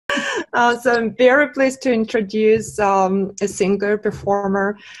So I'm very pleased to introduce a singer,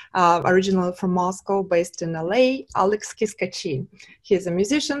 performer, originally from Moscow, based in LA, Alex Kiskachi. He's a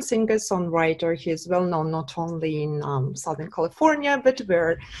musician, singer, songwriter. He is well known not only in Southern California,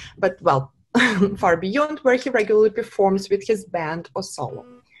 but far beyond, where he regularly performs with his band or solo.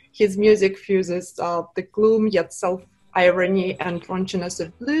 His music fuses the gloom yet self-irony and raunchiness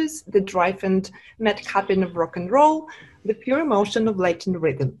of blues, the drive and madcapping of rock and roll, the pure emotion of Latin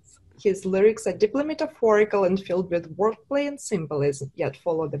rhythms. His lyrics are deeply metaphorical and filled with wordplay and symbolism, yet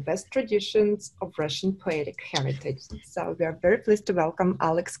follow the best traditions of Russian poetic heritage. So we are very pleased to welcome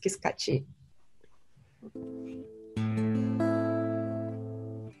Alex Kiskachi.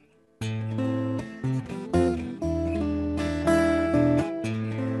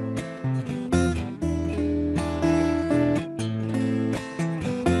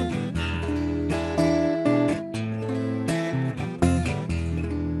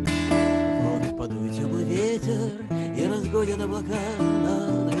 Разгонят облака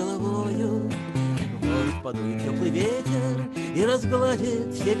над головою. Вот подует теплый ветер и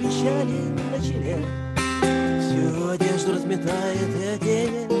разгладит все печали на челе. Всю одежду разметает и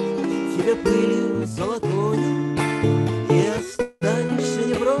оденет тебя пылью золотою. И останешься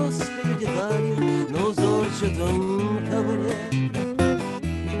неброской деталью на узорчатом ковре.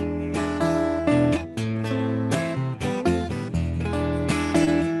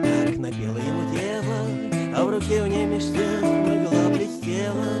 Так напела ему дева, а в руке у ней меж тем мгла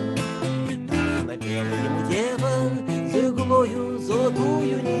блестела. Так напела ему дева, за углою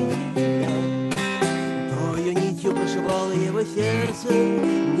золотую нить. Тою нитью прошивало его сердце,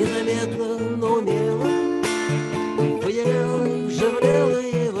 незаметно, но умело. Выделяла, вживляла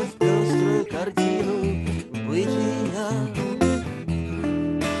его в пеструю картину бытия.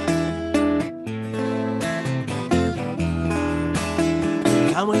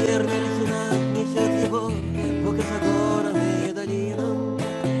 Там и верно лейтенант несет его по косогорам и долинам.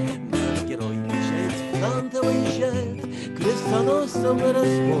 Наш герой мечает, в танто выезжает к крестоносцам на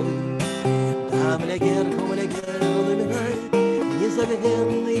разбой. Там легерку умирает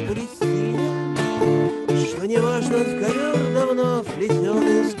незабвенный Палестина, что неважно, в ковер давно вплетен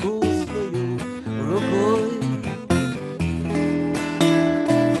искусствою рукой.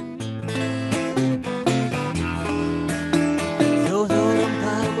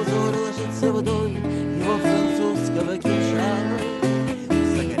 Вдоль его французского кинжала,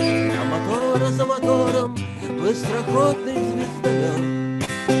 загорел мотора за мотором быстроходный звездолет.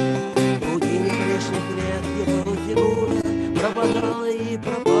 Паутине прежних лет его фигура пропадала и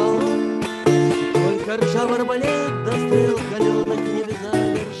пропала. Только ржавый арбалет дострел каленок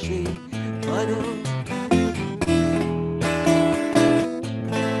незаверший полет.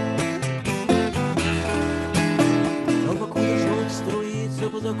 Но покуда шел струится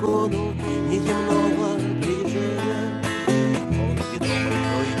по закону неземного движения, он с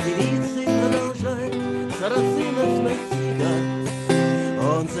ведомой девицей продолжает сарацинов настигать.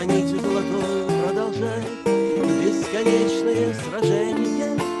 Он за нитью золотой продолжает бесконечные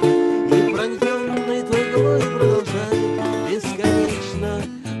сражения и пронзенный той головой продолжает бесконечно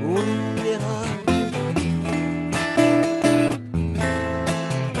умирать.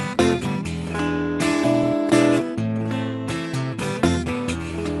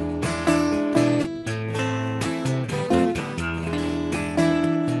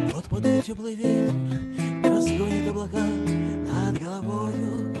 Теплый ветер разгонит облака над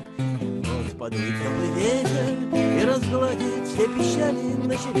головою. Вот подует теплый ветер и разгладит все печали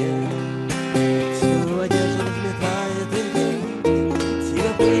на челе. Всю одежду разметает и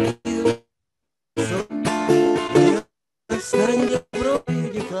тебя пылью золотою. Станет бровью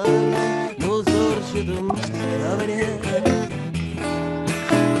деталью на узорчатом ковре.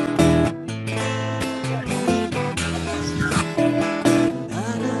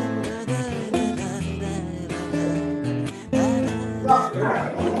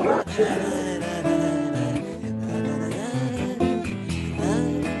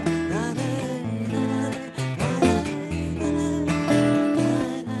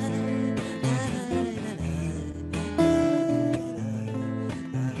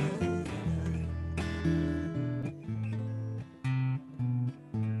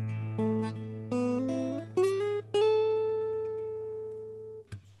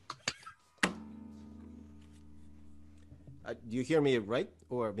 Do you hear me right?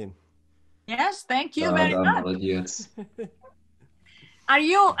 Or I mean... Yes, thank you very much. Are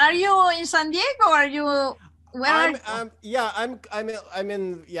you in San Diego? Or are you? Where are you?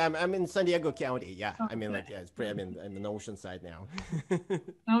 I'm in San Diego County. Yeah, I mean, Okay. like, yeah, it's pretty. I'm in Oceanside now.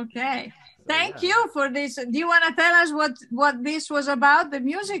 Okay. Thank yeah. you for this. Do you want to tell us what this was about? The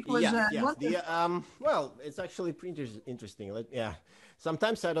music was Yes. what? Well, it's actually pretty interesting.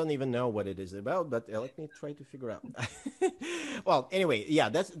 Sometimes I don't even know what it is about, but let me try to figure out. Well, anyway, yeah,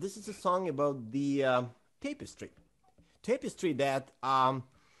 this is a song about the tapestry, tapestry that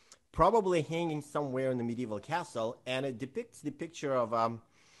probably hanging somewhere in the medieval castle, and it depicts the picture of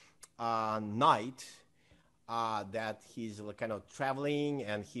a knight that he's like, kind of traveling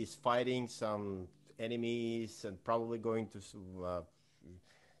and he's fighting some enemies and probably going to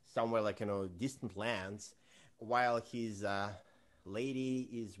somewhere like distant lands, while his lady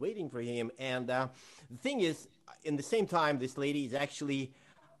is waiting for him. And the thing is, in the same time, this lady is actually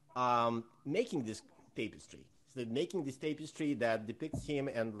making this tapestry. So making this tapestry that depicts him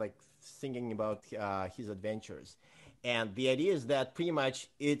and like singing about his adventures. And the idea is that pretty much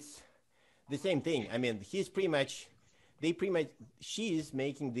it's the same thing. I mean, she's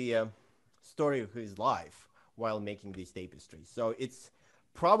making the story of his life while making these tapestries. So it's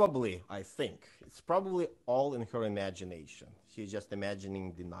probably, I think, it's probably all in her imagination. She's just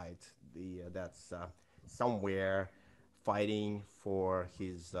imagining the knight, that's somewhere fighting for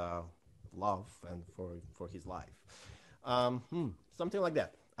his love and for his life. Something like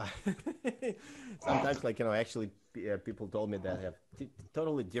that. Sometimes, like actually, people told me that I have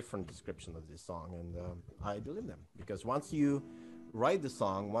totally different description of this song, and I believe them because once you write the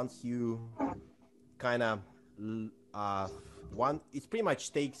song, once you kind of it pretty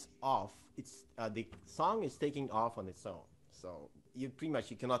much takes off. It's the song is taking off on its own, so you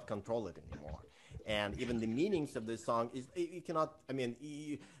cannot control it anymore. And even the meanings of the song is you cannot. I mean,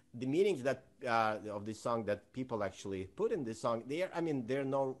 the meanings that of this song that people actually put in this song, they're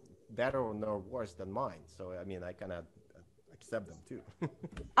no better or no worse than mine. So I mean, I kind of accept them too.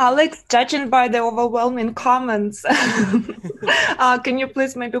 Alex, judging by the overwhelming comments, can you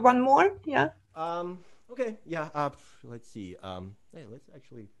please maybe one more? Yeah. Okay. Yeah. Let's see. Hey, let's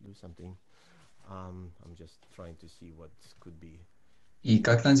actually do something. I'm just trying to see what could be. И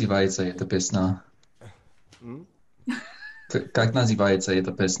как называется эта песня? Как называется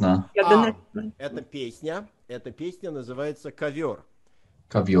эта песня? Эта песня называется «Ковер».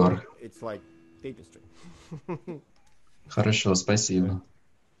 Ковер. It's like tapestry. Хорошо, спасибо.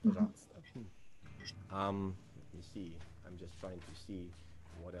 Пожалуйста. Let me see. I'm just trying to see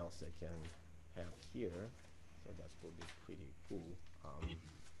what else I can have here. So that will be pretty cool.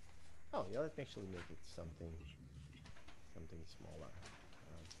 Oh, yeah, let's actually make it something smaller.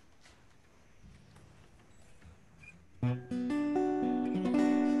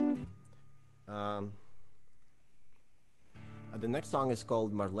 The next song is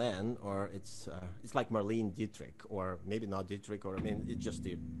called Marlene, or it's like Marlene Dietrich, or maybe not Dietrich, or I mean it's just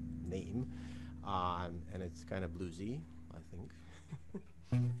the name, and it's kind of bluesy, I think.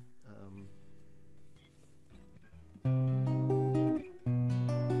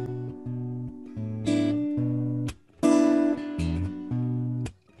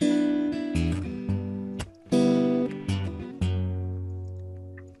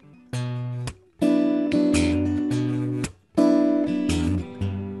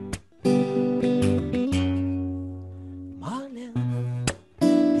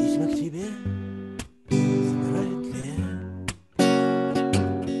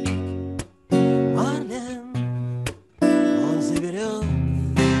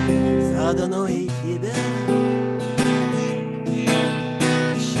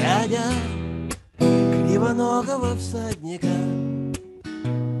 Всадника,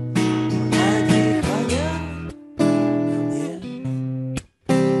 ради коня ко мне будет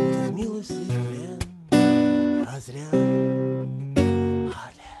милостный плен, а зря.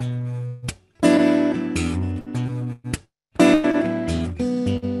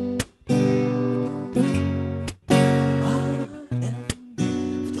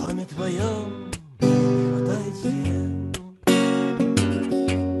 В доме твоем не хватает стен.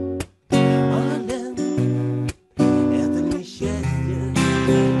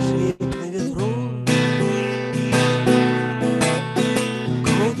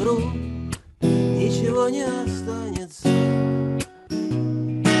 Не останется,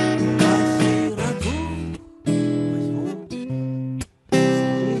 а сироту возьму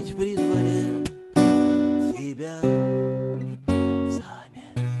служить при дворе тебя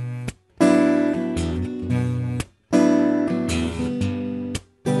взамен.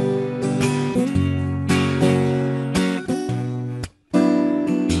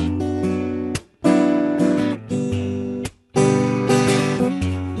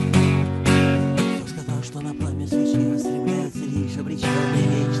 Кто сказал, что на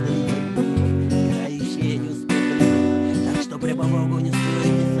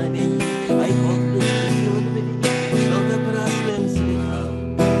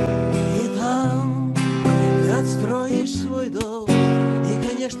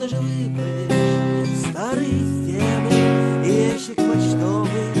конечно же, выправишь старые стены, и ящик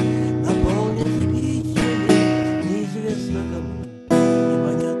почтовый наполнен письмами, неизвестно кому,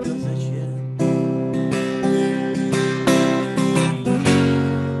 непонятно зачем.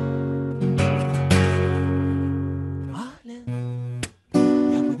 Валя,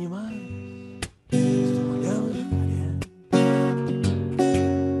 я понимаю, с трухлявых колен.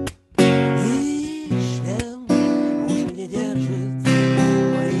 И шлем уже не держит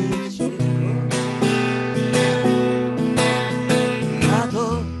моих черепков. Зато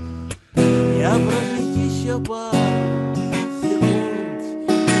я прожить еще пару секунд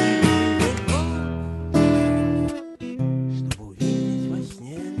и веков, чтобы увидеть во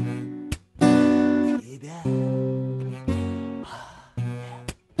сне тебя.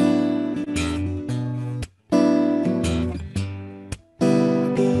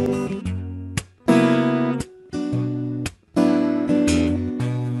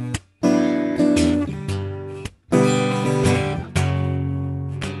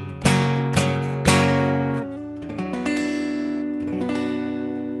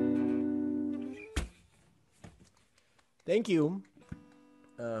 Thank you.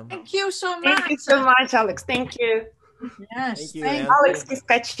 Thank you so Thank much. you so much, Alex. Thank you. Yes, Thank you, thank and Alex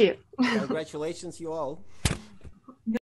Kiskachi. congratulations, you all.